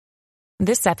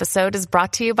This episode is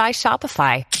brought to you by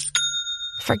Shopify.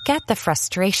 Forget the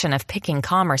frustration of picking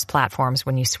commerce platforms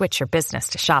when you switch your business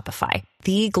to Shopify,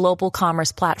 the global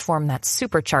commerce platform that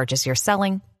supercharges your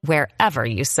selling wherever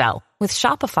you sell. With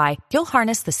Shopify, you'll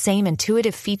harness the same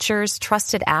intuitive features,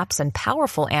 trusted apps, and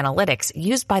powerful analytics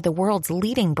used by the world's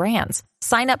leading brands.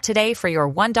 Sign up today for your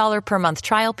 $1 per month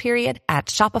trial period at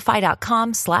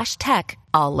shopify.com/tech,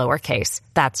 all lowercase.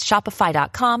 That's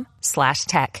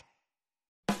shopify.com/tech.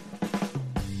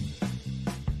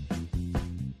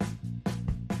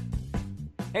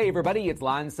 Hey everybody, it's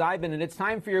Lon Seidman, and it's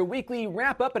time for your weekly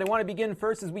wrap-up. And I want to begin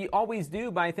first, as we always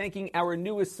do, by thanking our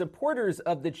newest supporters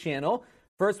of the channel.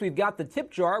 First, we've got the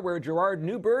tip jar, where Gerard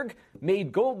Newberg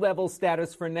made gold level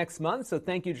status for next month. So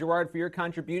thank you, Gerard, for your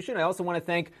contribution. I also want to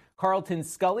thank Carlton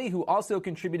Scully, who also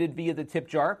contributed via the tip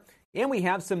jar. And we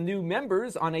have some new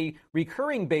members on a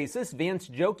recurring basis: Vance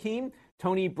Joachim,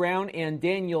 Tony Brown, and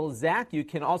Daniel Zach. You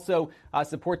can also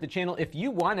support the channel if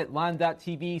you want at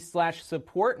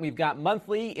lon.tv/support. We've got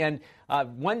monthly and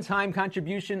one-time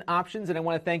contribution options, and I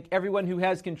want to thank everyone who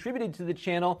has contributed to the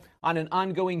channel on an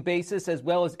ongoing basis, as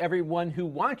well as everyone who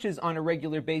watches on a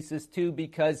regular basis too,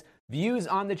 because views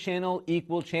on the channel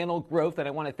equal channel growth, and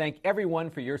I want to thank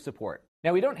everyone for your support.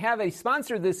 Now, we don't have a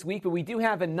sponsor this week, but we do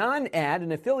have a non-ad,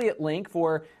 an affiliate link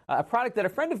for a product that a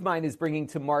friend of mine is bringing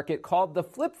to market called the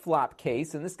Flip-Flop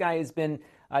Case. And this guy has been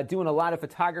doing a lot of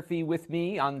photography with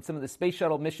me on some of the space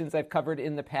shuttle missions I've covered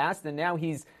in the past. And now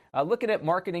he's looking at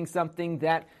marketing something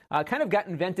that kind of got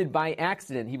invented by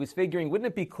accident. He was figuring, wouldn't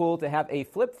it be cool to have a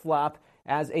flip-flop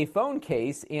as a phone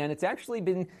case? And it's actually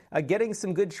been getting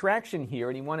some good traction here,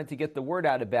 and he wanted to get the word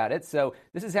out about it. So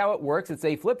this is how it works. It's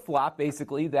a flip-flop,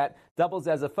 basically, that doubles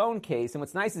as a phone case. And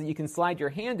what's nice is you can slide your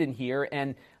hand in here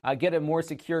and get a more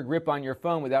secure grip on your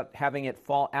phone without having it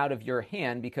fall out of your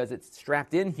hand, because it's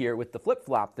strapped in here with the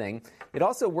flip-flop thing. It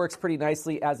also works pretty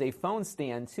nicely as a phone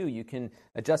stand, too. You can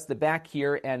adjust the back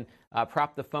here and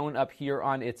prop the phone up here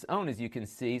on its own, as you can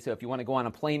see. So if you want to go on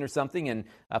a plane or something and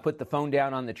put the phone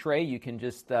down on the tray, you can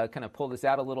just kind of pull this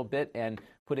out a little bit and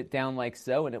put it down like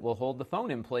so, and it will hold the phone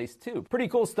in place too. Pretty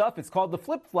cool stuff. It's called the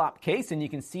Flip-Flop Case, and you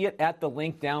can see it at the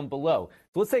link down below.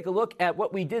 So let's take a look at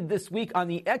what we did this week on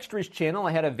the Extras channel.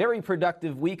 I had a very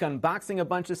productive week unboxing a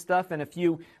bunch of stuff, and a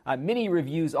few mini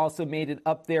reviews also made it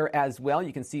up there as well.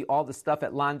 You can see all the stuff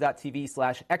at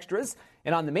lon.tv/extras.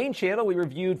 And on the main channel, we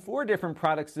reviewed 4 different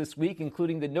products this week,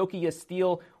 including the Nokia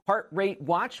Steel Heart Rate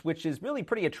Watch, which is really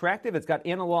pretty attractive. It's got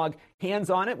analog hands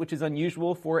on it, which is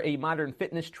unusual for a modern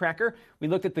fitness tracker. We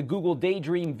looked at the Google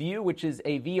Daydream View, which is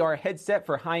a VR headset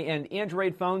for high-end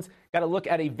Android phones. Got a look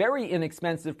at a very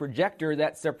inexpensive projector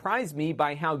that surprised me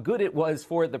by how good it was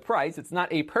for the price. It's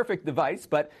not a perfect device,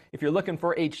 but if you're looking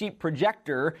for a cheap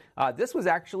projector, this was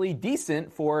actually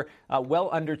decent for well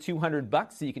under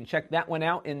 $200. So you can check that one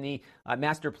out in the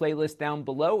master playlist down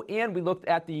below. And we looked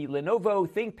at the Lenovo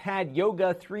ThinkPad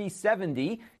Yoga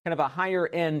 370, kind of a higher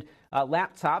end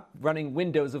laptop running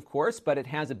Windows, of course, but it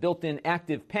has a built-in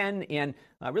active pen and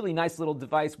a really nice little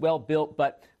device, well built,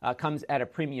 but comes at a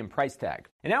premium price tag.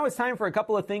 And now it's time for a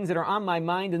couple of things that are on my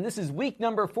mind, and this is week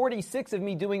number 46 of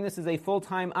me doing this as a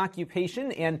full-time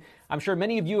occupation, and I'm sure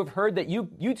many of you have heard that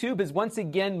YouTube has once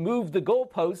again moved the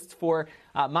goalposts for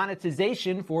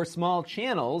monetization for small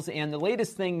channels, and the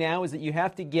latest thing now is that you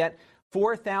have to get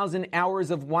 4,000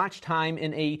 hours of watch time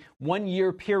in a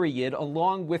 1-year period,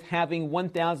 along with having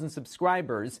 1,000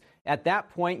 subscribers. At that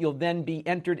point, you'll then be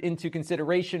entered into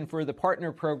consideration for the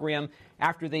partner program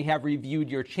after they have reviewed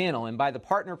your channel. And by the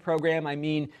partner program, I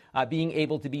mean being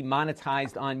able to be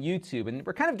monetized on YouTube. And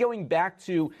we're kind of going back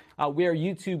to where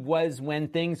YouTube was when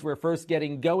things were first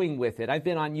getting going with it. I've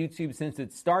been on YouTube since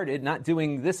it started, not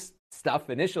doing this stuff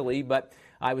initially, but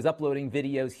I was uploading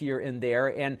videos here and there.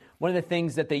 And one of the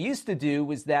things that they used to do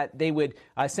was that they would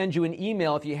send you an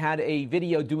email if you had a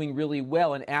video doing really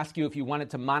well and ask you if you wanted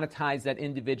to monetize that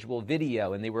individual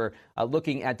video. And they were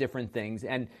looking at different things.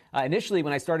 And initially,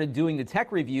 when I started doing the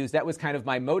tech reviews, that was kind of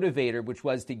my motivator, which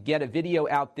was to get a video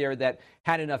out there that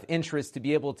had enough interest to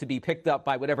be able to be picked up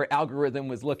by whatever algorithm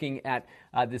was looking at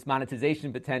this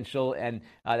monetization potential. And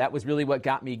that was really what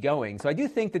got me going. So I do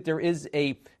think that there is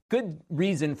a good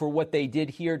reason for what they did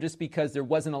here, just because there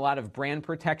wasn't a lot of brand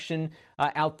protection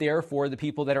out there for the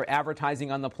people that are advertising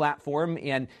on the platform.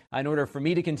 And in order for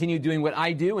me to continue doing what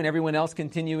I do and everyone else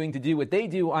continuing to do what they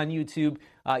do on YouTube,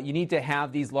 you need to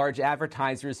have these large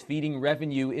advertisers feeding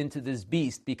revenue into this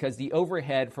beast, because the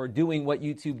overhead for doing what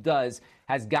YouTube does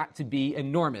has got to be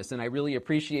enormous. And I really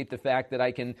appreciate the fact that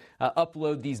I can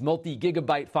upload these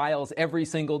multi-gigabyte files every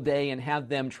single day and have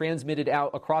them transmitted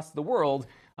out across the world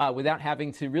without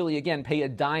having to really, again, pay a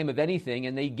dime of anything,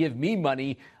 and they give me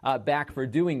money back for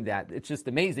doing that. It's just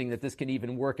amazing that this can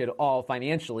even work at all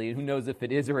financially. And who knows if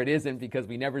it is or it isn't, because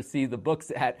we never see the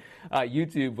books at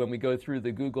YouTube when we go through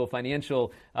the Google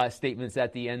financial statements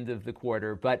at the end of the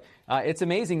quarter. But it's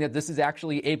amazing that this is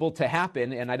actually able to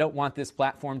happen, and I don't want this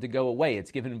platform to go away.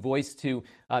 It's given voice to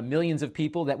millions of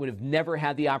people that would have never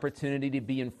had the opportunity to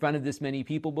be in front of this many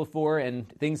people before, and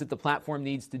things that the platform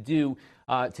needs to do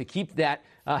to keep that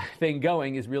thing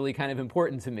going is really kind of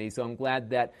important to me. So I'm glad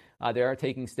that they are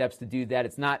taking steps to do that.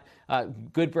 It's not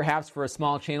good, perhaps, for a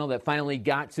small channel that finally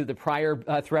got to the prior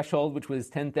threshold, which was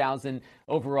 10,000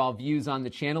 overall views on the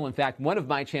channel. In fact, one of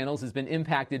my channels has been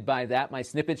impacted by that. My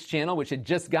Snippets channel, which had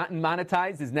just gotten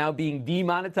monetized, is now being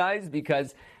demonetized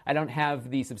because I don't have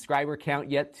the subscriber count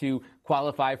yet to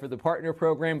qualify for the partner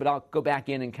program, but I'll go back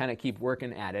in and kind of keep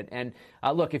working at it. And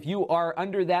look, if you are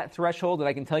under that threshold, that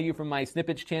I can tell you from my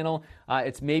Snippets channel,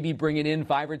 it's maybe bringing in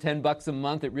 $5 or $10 a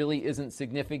month. It really isn't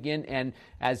significant. And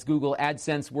as Google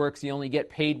AdSense works, you only get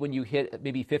paid when you hit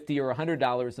maybe $50 or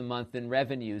 $100 a month in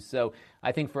revenues. So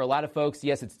I think for a lot of folks,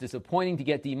 yes, it's disappointing to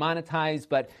get demonetized,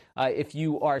 but if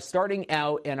you are starting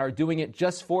out and are doing it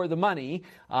just for the money,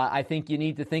 I think you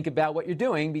need to think about what you're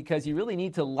doing, because you really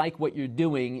need to like what you're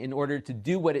doing in order to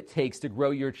do what it takes to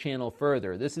grow your channel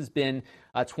further. This has been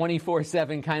a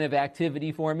 24/7 kind of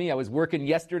activity for me. I was working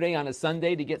yesterday on a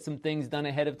Sunday to get some things done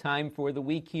ahead of time for the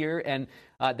week here, and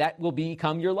that will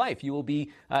become your life. You will be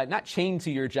not chained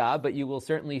to your job, but you will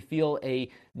certainly feel a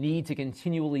need to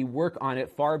continually work on it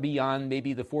far beyond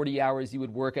maybe the 40 hours you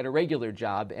would work at a regular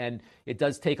job. And it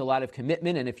does take a lot of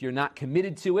commitment, and if you're not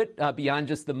committed to it beyond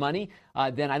just the money,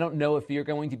 then I don't know if you're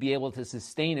going to be able to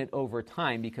sustain it over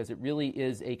time, because it really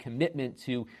is a commitment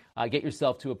to get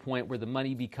yourself to a point where the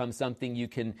money becomes something you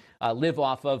can live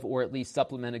off of, or at least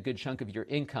supplement a good chunk of your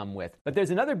income with. But there's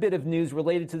another bit of news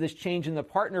related to this change in the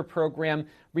partner program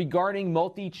regarding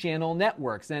multi-channel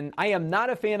networks. And I am not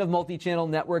a fan of multi-channel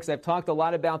networks. I've talked a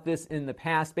lot about this in the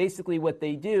past. Basically, what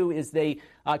they do is they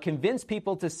convince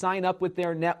people to sign up with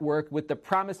their network with the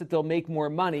promise that they'll make more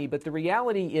money. But the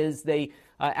reality is they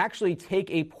actually take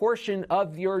a portion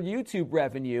of your YouTube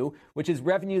revenue, which is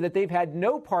revenue that they've had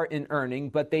no part in earning,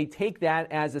 but they take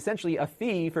that as essentially a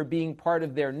fee for being part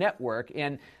of their network.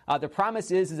 And the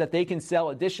promise is that they can sell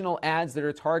additional ads that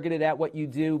are targeted at what you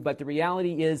do, but the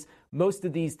reality is most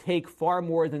of these take far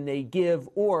more than they give,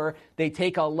 or they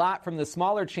take a lot from the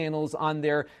smaller channels on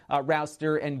their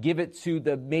roster and give it to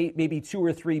the maybe 2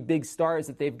 or 3 big stars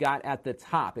that they've got at the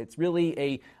top. It's really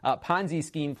a Ponzi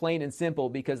scheme, plain and simple,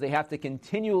 because they have to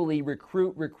continually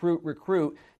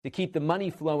recruit to keep the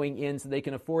money flowing in so they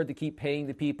can afford to keep paying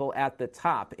the people at the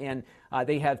top. And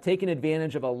they have taken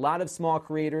advantage of a lot of small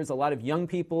creators, a lot of young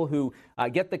people who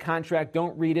get the contract,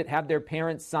 don't read it, have their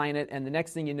parents sign it, and the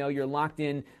next thing you know, you're locked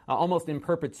in almost in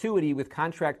perpetuity with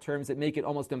contract terms that make it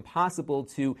almost impossible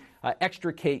to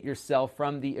extricate yourself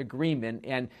from the agreement.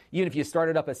 And even if you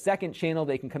started up a second channel,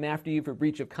 they can come after you for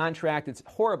breach of contract. It's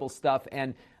horrible stuff,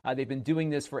 and they've been doing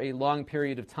this for a long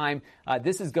period of time.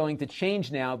 This is going to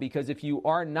change now, because if you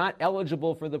are not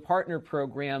eligible for the partner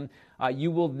program,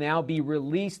 you will now be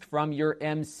released from your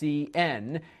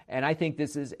MCN. And I think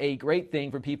this is a great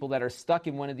thing for people that are stuck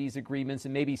in one of these agreements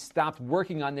and maybe stopped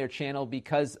working on their channel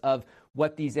because of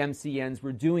what these MCNs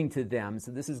were doing to them.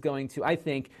 So this is going to, I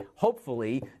think,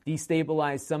 hopefully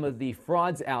destabilize some of the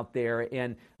frauds out there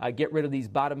and get rid of these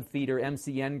bottom feeder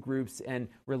MCN groups and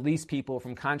release people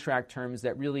from contract terms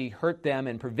that really hurt them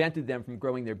and prevented them from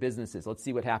growing their businesses. Let's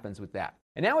see what happens with that.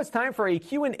 And now it's time for a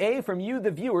Q&A from you,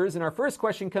 the viewers. And our first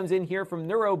question comes in here from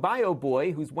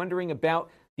NeuroBioBoy, who's wondering about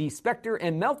the Spectre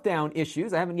and Meltdown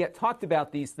issues. I haven't yet talked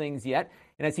about these things yet.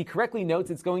 And as he correctly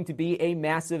notes, it's going to be a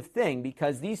massive thing,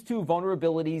 because these two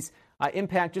vulnerabilities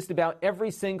impact just about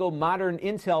every single modern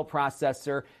Intel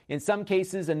processor. In some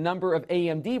cases, a number of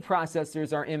AMD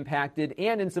processors are impacted,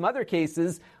 and in some other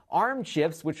cases, ARM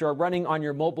chips, which are running on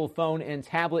your mobile phone and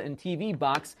tablet and TV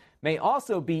box, may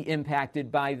also be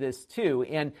impacted by this too.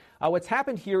 And what's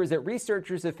happened here is that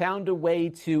researchers have found a way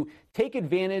to take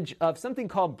advantage of something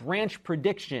called branch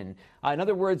prediction. In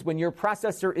other words, when your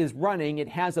processor is running, it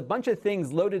has a bunch of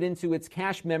things loaded into its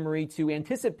cache memory to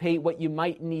anticipate what you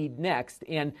might need next.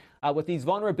 And what these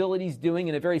vulnerabilities doing,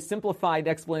 in a very simplified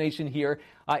explanation here,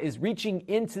 is reaching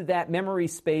into that memory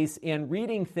space and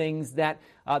reading things that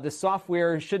the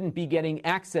software shouldn't be getting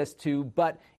access to,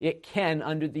 but it can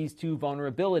under these two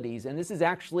vulnerabilities. And this is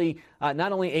actually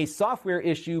not only a software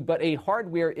issue, but a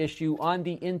hardware issue on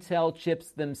the Intel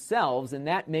chips themselves. And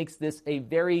that makes this a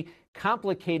very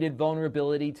complicated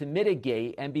vulnerability to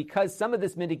mitigate. And because some of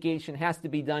this mitigation has to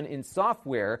be done in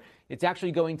software, it's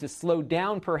actually going to slow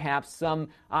down perhaps some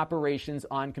operations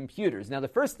on computers. Now, the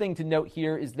first thing to note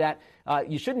here is that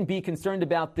you shouldn't be concerned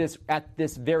about this at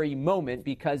this very moment,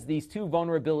 because these two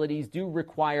vulnerabilities do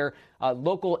require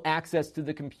local access to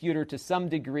the computer to some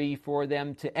degree for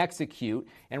them to execute.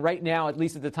 And right now, at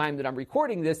least at the time that I'm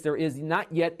recording this, there is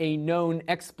not yet a known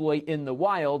exploit in the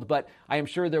wild, but I am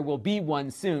sure there will be one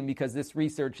soon because this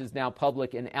research is now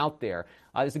public and out there.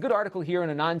 There's a good article here in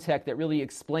AnandTech that really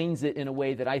explains it in a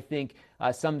way that I think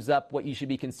sums up what you should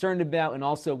be concerned about and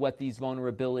also what these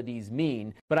vulnerabilities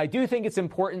mean. But I do think it's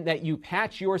important that you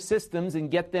patch your systems and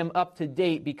get them up to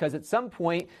date, because at some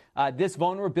point this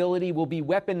vulnerability will be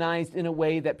weaponized in a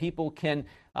way that people can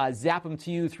zap them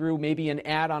to you through maybe an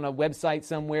ad on a website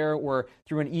somewhere or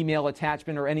through an email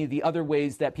attachment or any of the other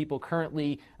ways that people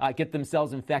currently get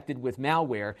themselves infected with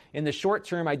malware. In the short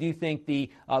term, I do think the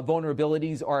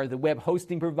vulnerabilities are the web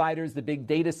hosting providers, the big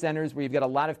data centers where you've got a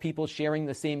lot of people sharing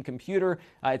the same computer.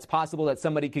 It's possible that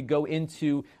somebody could go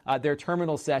into their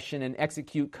terminal session and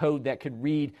execute code that could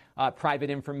read private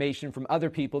information from other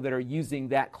people that are using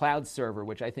that cloud server,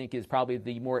 which I think is probably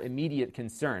the more immediate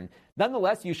concern.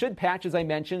 Nonetheless, you should patch, as I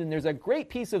mentioned, and there's a great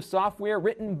piece of software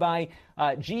written by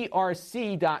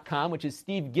grc.com, which is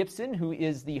Steve Gibson, who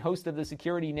is the host of the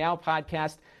Security Now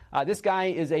podcast. This guy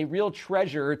is a real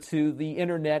treasure to the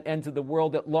internet and to the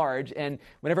world at large. And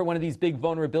whenever one of these big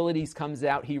vulnerabilities comes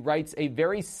out, he writes a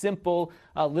very simple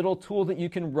little tool that you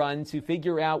can run to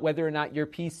figure out whether or not your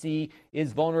PC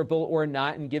is vulnerable or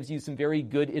not, and gives you some very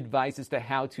good advice as to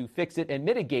how to fix it and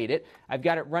mitigate it. I've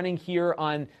got it running here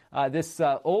on this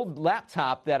old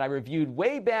laptop that I reviewed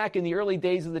way back in the early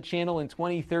days of the channel in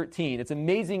 2013. It's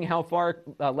amazing how far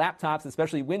laptops,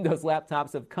 especially Windows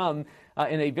laptops, have come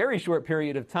in a very short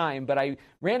period of time. But I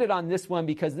ran it on this one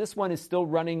because this one is still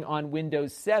running on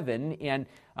Windows 7, and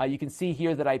you can see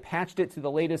here that I patched it to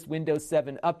the latest Windows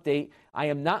 7 update. I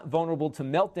am not vulnerable to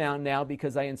Meltdown now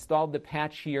because I installed the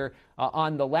patch here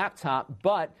on the laptop,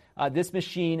 but this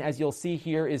machine, as you'll see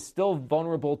here, is still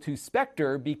vulnerable to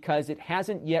Spectre because it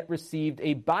hasn't yet received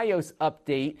a BIOS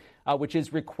update, which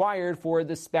is required for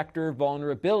the Spectre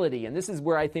vulnerability. And this is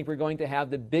where I think we're going to have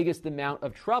the biggest amount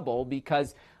of trouble,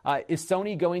 because is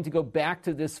Sony going to go back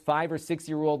to this 5 or 6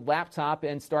 year old laptop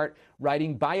and start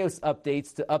writing BIOS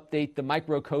updates to update the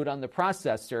microcode on the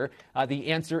processor? The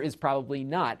answer is probably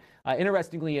not.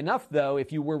 Interestingly enough, though,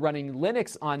 if you were running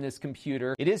Linux on this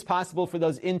computer, it is possible for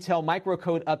those Intel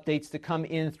microcode updates to come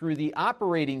in through the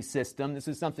operating system. This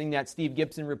is something that Steve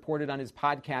Gibson reported on his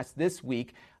podcast this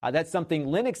week. That's something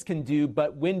Linux can do,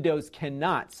 but Windows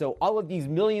cannot. So all of these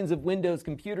millions of Windows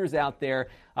computers out there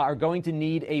are going to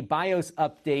need a BIOS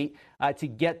update to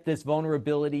get this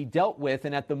vulnerability dealt with.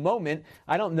 And at the moment,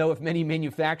 I don't know if many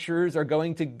manufacturers are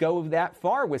going to go that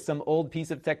far with some old piece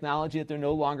of technology that they're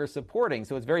no longer supporting.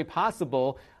 So it's very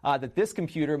possible that this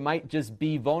computer might just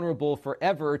be vulnerable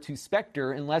forever to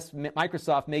Spectre unless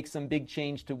Microsoft makes some big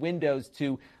change to Windows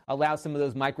to allow some of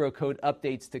those microcode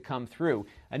updates to come through.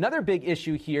 Another big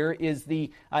issue here is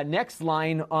the next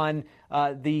line on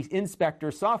the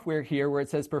Inspector software here, where it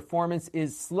says performance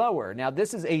is slower. Now,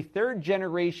 this is a third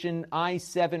generation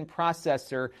i7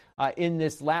 processor in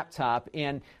this laptop,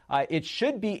 and it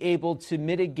should be able to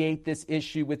mitigate this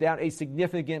issue without a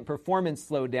significant performance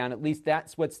slowdown. At least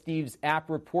that's what Steve's app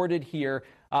reported here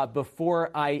before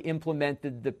I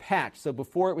implemented the patch. So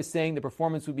before it was saying the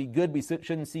performance would be good, we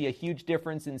shouldn't see a huge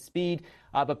difference in speed.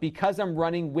 But because I'm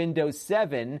running Windows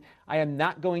 7, I am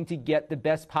not going to get the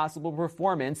best possible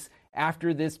performance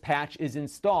after this patch is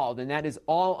installed. And that is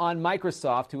all on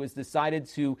Microsoft, who has decided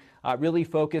to really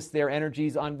focus their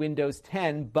energies on Windows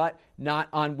 10, but not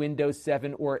on Windows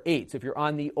 7 or 8. So if you're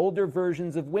on the older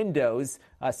versions of Windows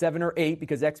 7 or 8,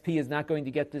 because XP is not going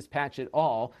to get this patch at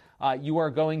all, you are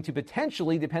going to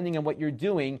potentially, depending on what you're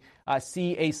doing,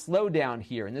 see a slowdown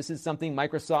here. And this is something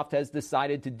Microsoft has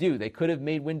decided to do. They could have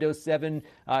made Windows 7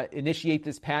 initiate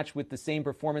this patch with the same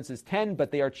performance as 10, but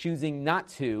they are choosing not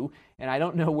to. And I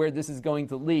don't know where this is going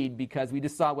to lead, because we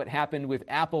just saw what happened with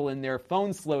Apple and their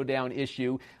phone slowdown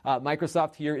issue.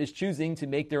 Microsoft here is choosing to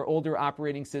make their older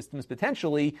operating systems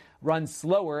potentially run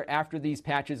slower after these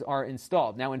patches are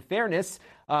installed. Now, in fairness,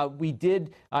 we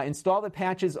did install the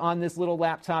patches on this little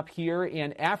laptop here,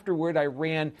 and afterward I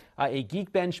ran a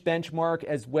Geekbench benchmark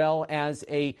as well as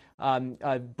a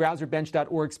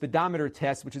browserbench.org speedometer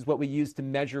test, which is what we use to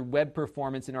measure web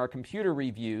performance in our computer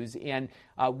reviews. And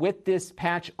with this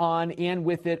patch on and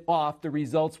with it off, the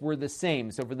results were the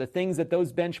same. So for the things that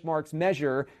those benchmarks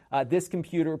measure, this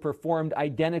computer performed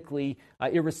identically,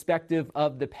 irrespective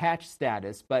of the patch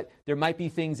status. But there might be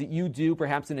things that you do,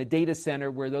 perhaps in a data center,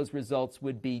 where those results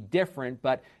would be different.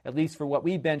 But at least for what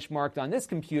we benchmarked on this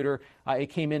computer, it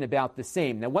came in about the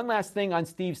same. Now, one last thing on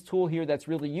Steve's tool here that's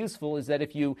really useful is that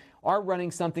if you are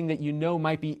running something that you know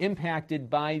might be impacted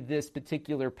by this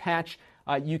particular patch,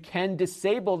 you can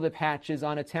disable the patches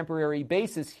on a temporary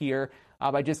basis here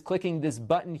by just clicking this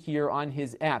button here on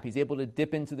his app. He's able to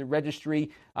dip into the registry,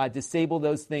 disable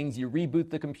those things, you reboot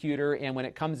the computer, and when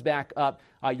it comes back up,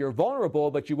 you're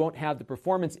vulnerable, but you won't have the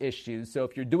performance issues. So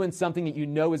if you're doing something that you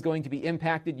know is going to be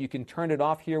impacted, you can turn it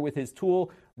off here with his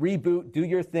tool, reboot, do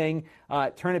your thing,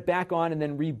 turn it back on, and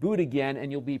then reboot again,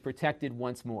 and you'll be protected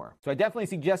once more. So I definitely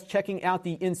suggest checking out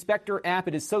the Inspector app.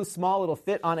 It is so small, it'll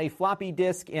fit on a floppy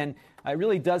disk, and it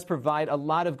really does provide a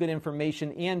lot of good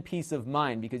information and peace of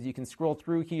mind, because you can scroll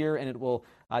through here and it will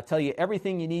tell you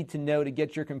everything you need to know to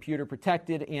get your computer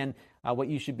protected and what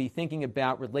you should be thinking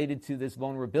about related to this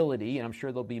vulnerability. And I'm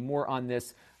sure there'll be more on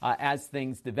this as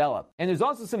things develop. And there's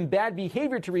also some bad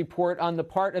behavior to report on the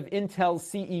part of Intel's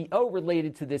CEO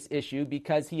related to this issue,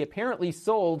 because he apparently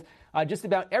sold just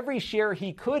about every share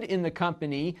he could in the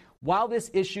company while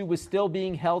this issue was still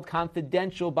being held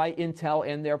confidential by Intel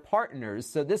and their partners.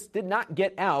 So this did not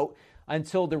get out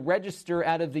until the Register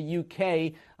out of the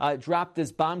UK dropped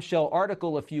this bombshell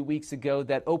article a few weeks ago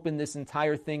that opened this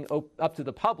entire thing up to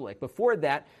the public. Before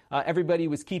that, everybody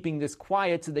was keeping this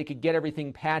quiet so they could get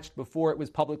everything patched before it was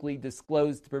publicly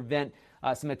disclosed to prevent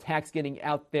some attacks getting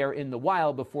out there in the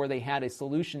wild before they had a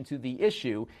solution to the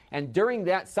issue. And during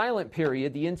that silent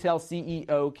period, the Intel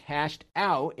CEO cashed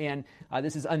out, and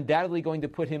this is undoubtedly going to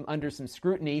put him under some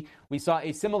scrutiny. We saw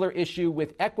a similar issue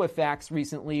with Equifax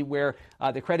recently, where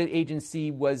the credit agency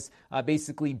was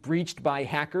basically breached by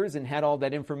hackers and had all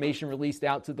that information released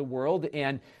out to the world.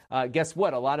 And guess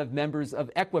what? A lot of members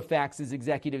of Equifax's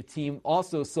executive team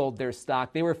also sold their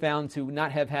stock. They were found to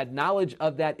not have had knowledge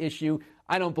of that issue.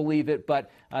 I don't believe it, but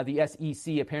the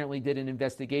SEC apparently did an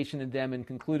investigation of them and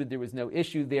concluded there was no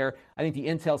issue there. I think the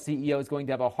Intel CEO is going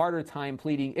to have a harder time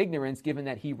pleading ignorance, given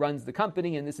that he runs the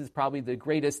company, and this is probably the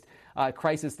greatest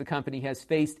crisis the company has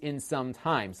faced in some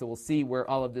time. So we'll see where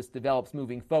all of this develops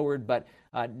moving forward, but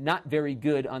not very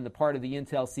good on the part of the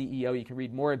Intel CEO. You can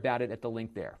read more about it at the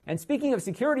link there. And speaking of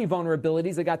security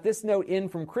vulnerabilities, I got this note in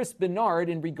from Chris Bernard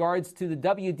in regards to the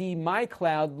WD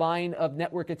MyCloud line of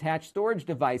network-attached storage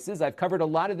devices. I've covered a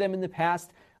lot of them in the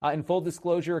past. In full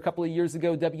disclosure, a couple of years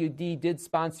ago, WD did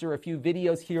sponsor a few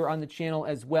videos here on the channel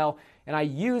as well. And I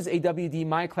use a WD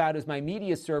MyCloud as my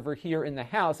media server here in the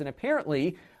house. And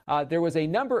apparently, there was a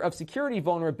number of security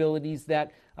vulnerabilities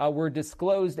that were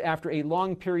disclosed after a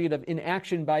long period of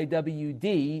inaction by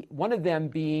WD, one of them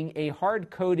being a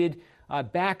hard-coded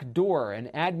backdoor, an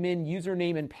admin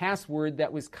username and password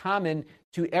that was common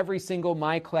to every single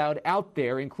MyCloud out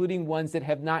there, including ones that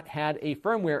have not had a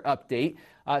firmware update.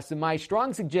 So my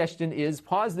strong suggestion is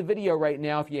pause the video right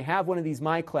now. If you have one of these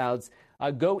MyClouds,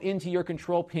 go into your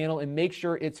control panel and make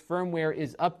sure its firmware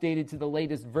is updated to the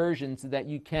latest version so that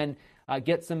you can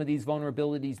get some of these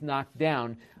vulnerabilities knocked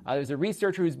down. There's a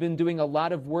researcher who's been doing a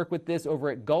lot of work with this over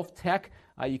at Gulf Tech.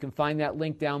 You can find that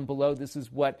link down below. This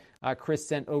is what Chris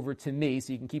sent over to me,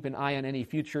 so you can keep an eye on any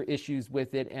future issues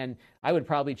with it. And I would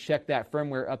probably check that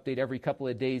firmware update every couple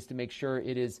of days to make sure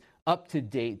it is up to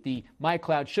date. The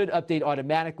MyCloud should update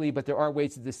automatically, but there are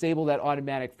ways to disable that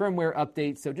automatic firmware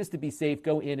update. So just to be safe,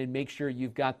 go in and make sure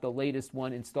you've got the latest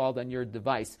one installed on your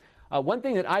device. One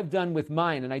thing that I've done with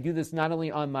mine, and I do this not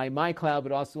only on my MyCloud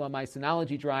but also on my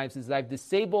Synology drives, is I've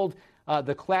disabled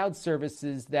the cloud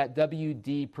services that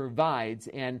WD provides,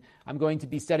 and I'm going to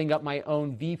be setting up my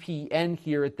own VPN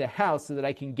here at the house so that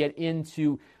I can get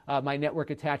into my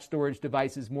network-attached storage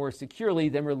devices more securely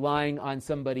than relying on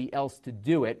somebody else to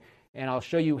do it. And I'll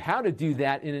show you how to do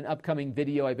that in an upcoming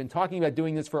video. I've been talking about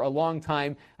doing this for a long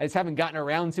time. I just haven't gotten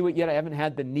around to it yet. I haven't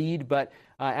had the need, but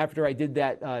after I did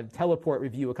that teleport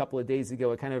review a couple of days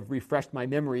ago, it kind of refreshed my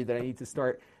memory that I need to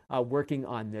start working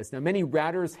on this. Now, many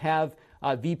routers have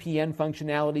VPN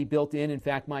functionality built in. In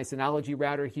fact, my Synology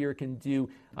router here can do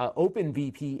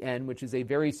OpenVPN, which is a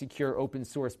very secure open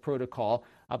source protocol.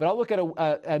 But I'll look at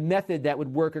a method that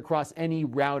would work across any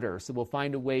router. So we'll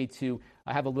find a way to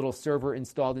have a little server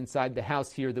installed inside the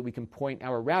house here that we can point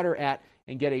our router at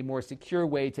and get a more secure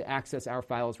way to access our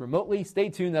files remotely. Stay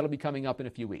tuned, that'll be coming up in a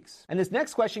few weeks. And this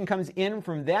next question comes in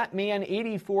from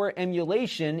ThatMan84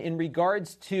 Emulation in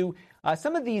regards to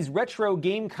some of these retro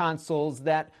game consoles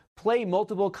that play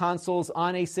multiple consoles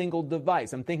on a single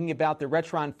device. I'm thinking about the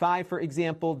Retron 5, for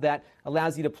example, that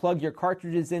allows you to plug your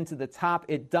cartridges into the top.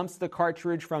 It dumps the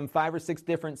cartridge from 5 or 6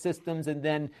 different systems and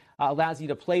then allows you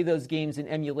to play those games in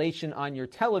emulation on your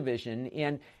television.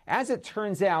 And as it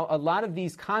turns out, a lot of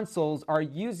these consoles are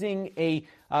using a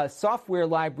software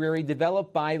library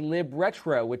developed by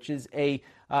LibRetro, which is a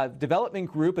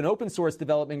development group, an open source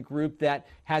development group that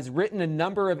has written a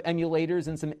number of emulators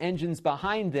and some engines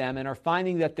behind them, and are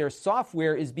finding that their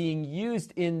software is being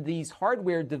used in these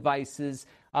hardware devices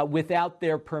without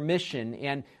their permission.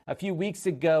 And a few weeks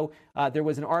ago, there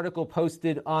was an article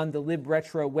posted on the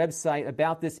LibRetro website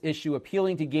about this issue,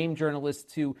 appealing to game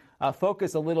journalists to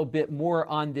focus a little bit more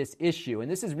on this issue.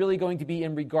 And this is really going to be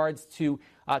in regards to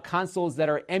consoles that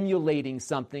are emulating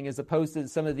something as opposed to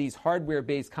some of these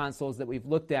hardware-based consoles that we've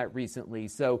looked at recently.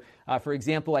 So, for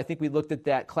example, I think we looked at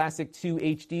that Classic 2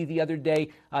 HD the other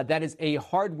day. That is a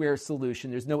hardware solution.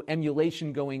 There's no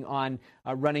emulation going on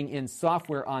running in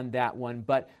software on that one.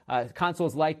 But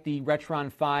consoles like the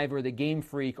Retron 5 or the Game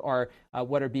Freak are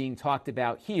what are being talked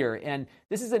about here. And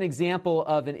this is an example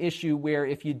of an issue where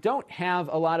if you don't have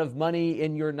a lot of money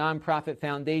in your nonprofit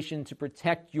foundation to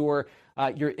protect your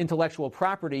intellectual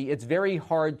property, it's very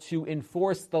hard to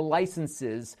enforce the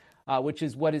licenses, which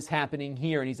is what is happening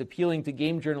here. And he's appealing to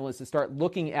game journalists to start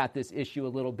looking at this issue a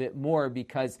little bit more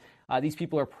because these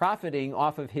people are profiting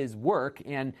off of his work,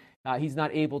 and he's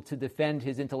not able to defend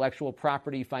his intellectual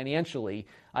property financially.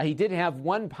 He did have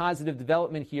one positive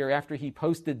development here after he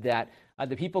posted that.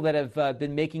 The people that have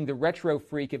been making the Retro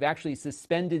Freak have actually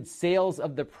suspended sales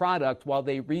of the product while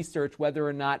they research whether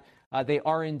or not they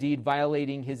are indeed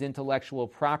violating his intellectual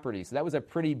property. So that was a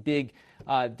pretty big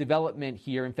development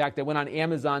here. In fact, I went on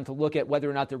Amazon to look at whether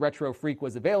or not the Retro Freak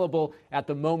was available. At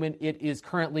the moment, it is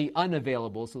currently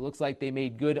unavailable. So it looks like they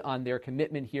made good on their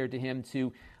commitment here to him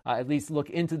to at least look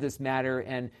into this matter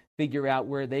and figure out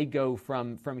where they go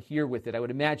from here with it. I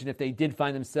would imagine if they did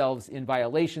find themselves in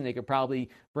violation, they could probably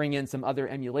bring in some other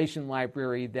emulation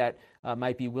library that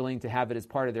might be willing to have it as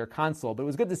part of their console. But it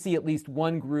was good to see at least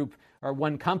one group or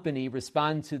one company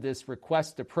respond to this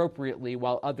request appropriately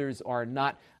while others are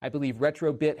not. I believe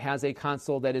RetroBit has a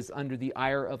console that is under the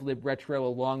ire of LibRetro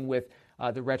along with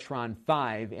the Retron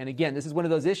 5. And again, this is one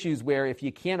of those issues where if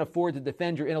you can't afford to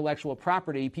defend your intellectual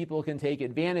property, people can take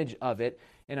advantage of it.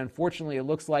 And unfortunately, it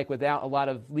looks like without a lot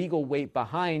of legal weight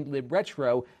behind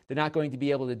LibRetro, they're not going to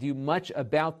be able to do much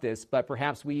about this. But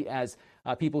perhaps we as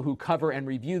people who cover and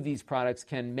review these products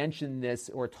can mention this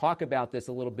or talk about this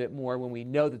a little bit more when we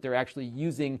know that they're actually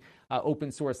using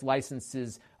open source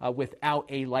licenses without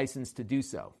a license to do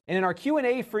so. And in our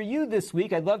Q&A for you this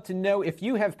week, I'd love to know if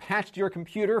you have patched your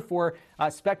computer for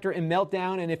Spectre and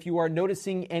Meltdown, and if you are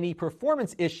noticing any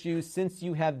performance issues since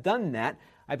you have done that.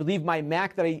 I believe my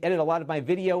Mac that I edit a lot of my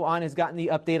video on has gotten the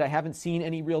update. I haven't seen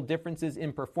any real differences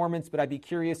in performance, but I'd be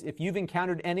curious if you've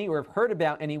encountered any or have heard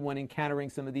about anyone encountering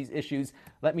some of these issues.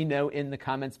 Let me know in the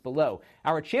comments below.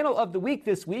 Our channel of the week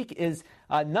this week is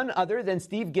none other than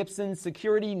Steve Gibson's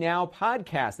Security Now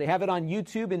podcast. They have it on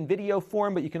YouTube in video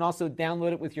form, but you can also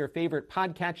download it with your favorite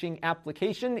podcatching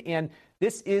application. And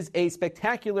this is a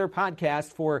spectacular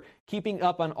podcast for keeping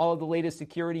up on all of the latest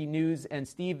security news, and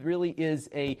Steve really is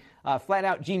a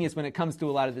flat-out genius when it comes to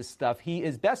a lot of this stuff. He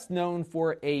is best known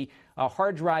for a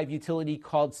hard drive utility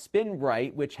called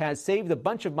SpinBright, which has saved a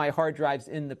bunch of my hard drives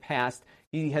in the past.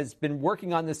 He has been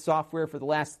working on this software for the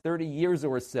last 30 years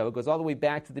or so. It goes all the way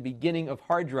back to the beginning of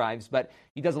hard drives, but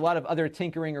he does a lot of other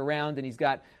tinkering around, and he's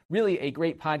got really a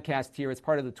great podcast here. It's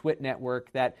part of the Twit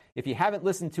network that if you haven't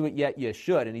listened to it yet, you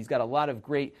should. And he's got a lot of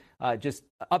great just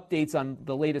updates on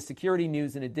the latest security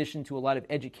news in addition to a lot of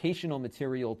educational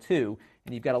material too.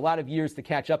 And you've got a lot of years to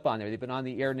catch up on there. They've been on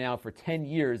the air now for 10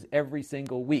 years every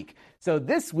single week. So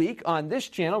this week on this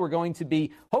channel, we're going to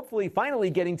be hopefully finally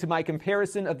getting to my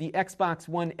comparison of the Xbox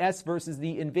One S versus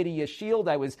the NVIDIA Shield.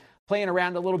 I was playing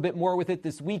around a little bit more with it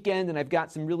this weekend, and I've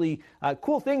got some really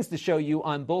cool things to show you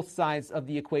on both sides of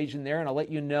the equation there, and I'll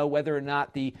let you know whether or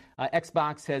not the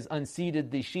Xbox has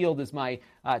unseated the Shield as my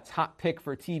top pick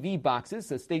for TV boxes,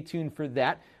 so stay tuned for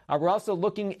that. We're also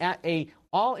looking at a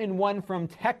all-in-one from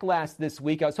Techlast this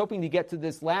week. I was hoping to get to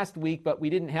this last week, but we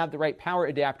didn't have the right power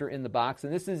adapter in the box.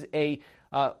 And this is a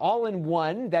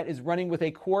all-in-one that is running with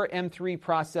a Core M3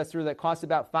 processor that costs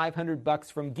about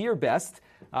 $500 from GearBest.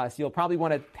 So you'll probably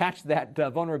want to patch that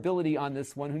vulnerability on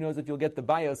this one. Who knows if you'll get the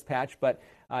BIOS patch, but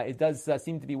it does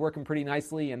seem to be working pretty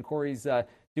nicely, and Corey's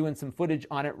doing some footage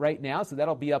on it right now, so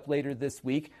that'll be up later this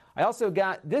week. I also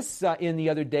got this in the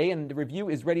other day, and the review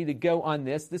is ready to go on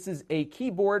this. This is a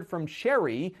keyboard from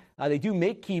Cherry. They do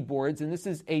make keyboards, and this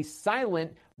is a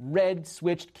silent red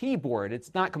switched keyboard.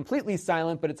 It's not completely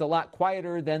silent, but it's a lot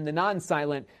quieter than the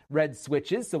non-silent red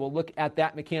switches. So we'll look at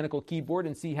that mechanical keyboard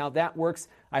and see how that works.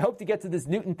 I hope to get to this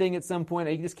Newton thing at some point.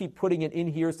 I just keep putting it in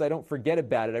here so I don't forget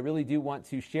about it. I really do want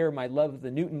to share my love of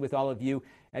the Newton with all of you.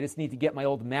 I just need to get my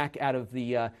old Mac out of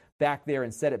the back there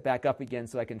and set it back up again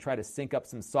so I can try to sync up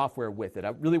some software with it. I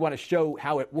really want to show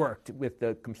how it worked with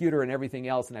the computer and everything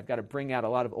else, and I've got to bring out a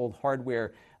lot of old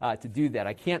hardware to do that.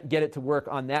 I can't get it to work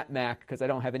on that Mac because I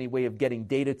don't have any way of getting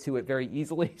data to it very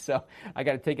easily, so I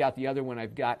got to take out the other one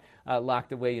I've got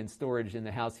locked away in storage in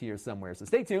the house here somewhere. So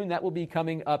stay tuned. That will be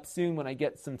coming up soon when I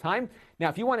get some time. Now,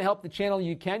 if you want to help the channel,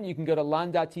 you can go to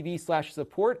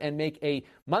lon.tv/support and make a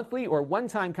monthly or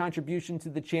one-time contribution to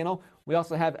the channel. We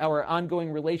also have our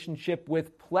ongoing relationship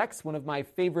with Plex, one of my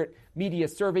favorite media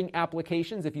serving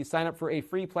applications. If you sign up for a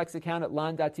free Plex account at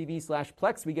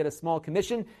lon.tv/Plex, we get a small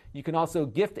commission. You can also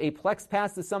gift a Plex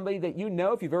Pass to somebody that you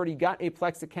know. If you've already got a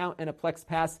Plex account and a Plex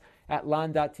Pass at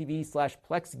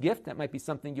lon.tv/Plex gift, that might be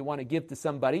something you want to give to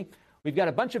somebody. We've got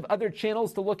a bunch of other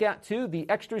channels to look at, too. The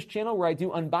Extras channel, where I do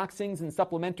unboxings and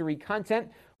supplementary content.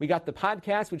 We got the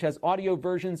podcast, which has audio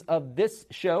versions of this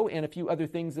show and a few other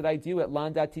things that I do at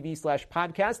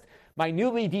lon.tv/podcast. My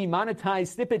newly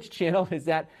demonetized Snippets channel is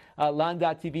at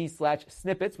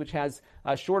lon.tv/snippets, which has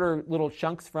shorter little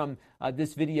chunks from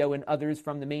this video and others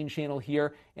from the main channel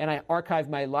here. And I archive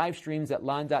my live streams at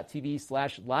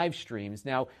lon.tv/livestreams.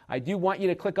 Now, I do want you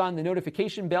to click on the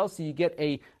notification bell so you get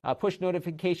a push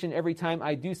notification every time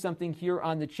I do something here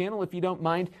on the channel, if you don't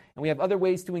mind. And we have other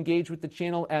ways to engage with the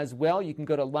channel as well. You can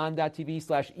go to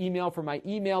lon.tv/email for my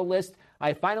email list.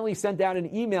 I finally sent out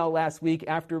an email last week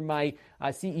after my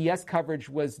CES coverage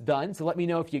was done, so let me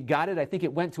know if you got it. I think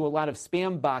it went to a lot of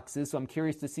spam boxes, so I'm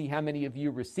curious to see how many of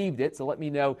you received it, so let me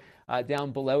know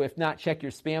down below. If not, check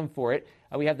your spam for it.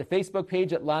 We have the Facebook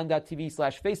page at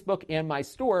lon.tv/Facebook and my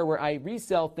store where I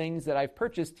resell things that I've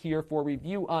purchased here for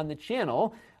review on the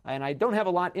channel. And I don't have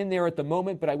a lot in there at the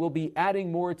moment, but I will be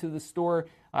adding more to the store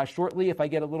shortly if I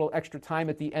get a little extra time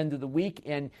at the end of the week.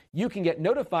 And you can get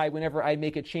notified whenever I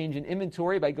make a change in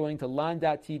inventory by going to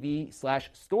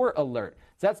lon.tv/store alert.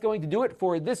 So that's going to do it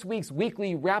for this week's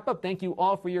weekly wrap-up. Thank you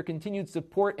all for your continued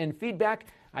support and feedback.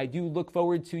 I do look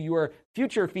forward to your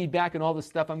future feedback and all the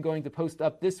stuff I'm going to post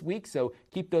up this week, so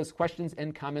keep those questions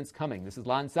and comments coming. This is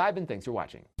Lon Seidman. Thanks for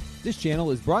watching. This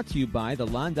channel is brought to you by the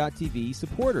Lon.TV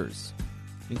supporters,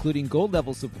 including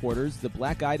gold-level supporters, the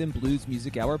Black Eyed and Blues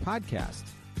Music Hour podcast,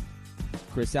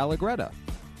 Chris Allegretta,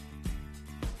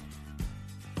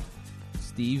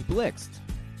 Steve Blixt,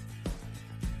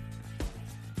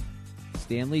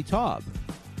 Stanley Taub,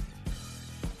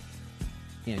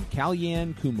 and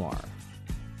Kalyan Kumar.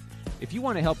 If you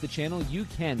want to help the channel, you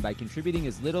can by contributing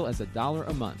as little as $1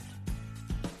 a month.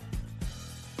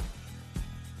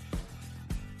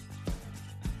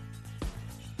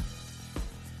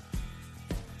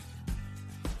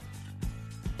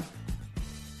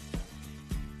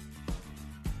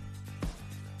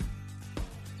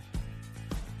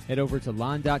 Head over to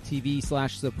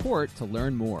lon.tv/support to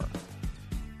learn more.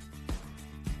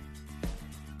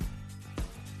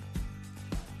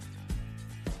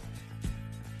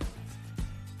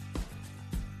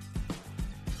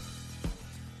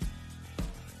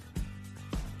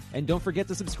 And don't forget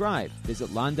to subscribe.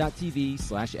 Visit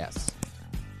lon.tv/s.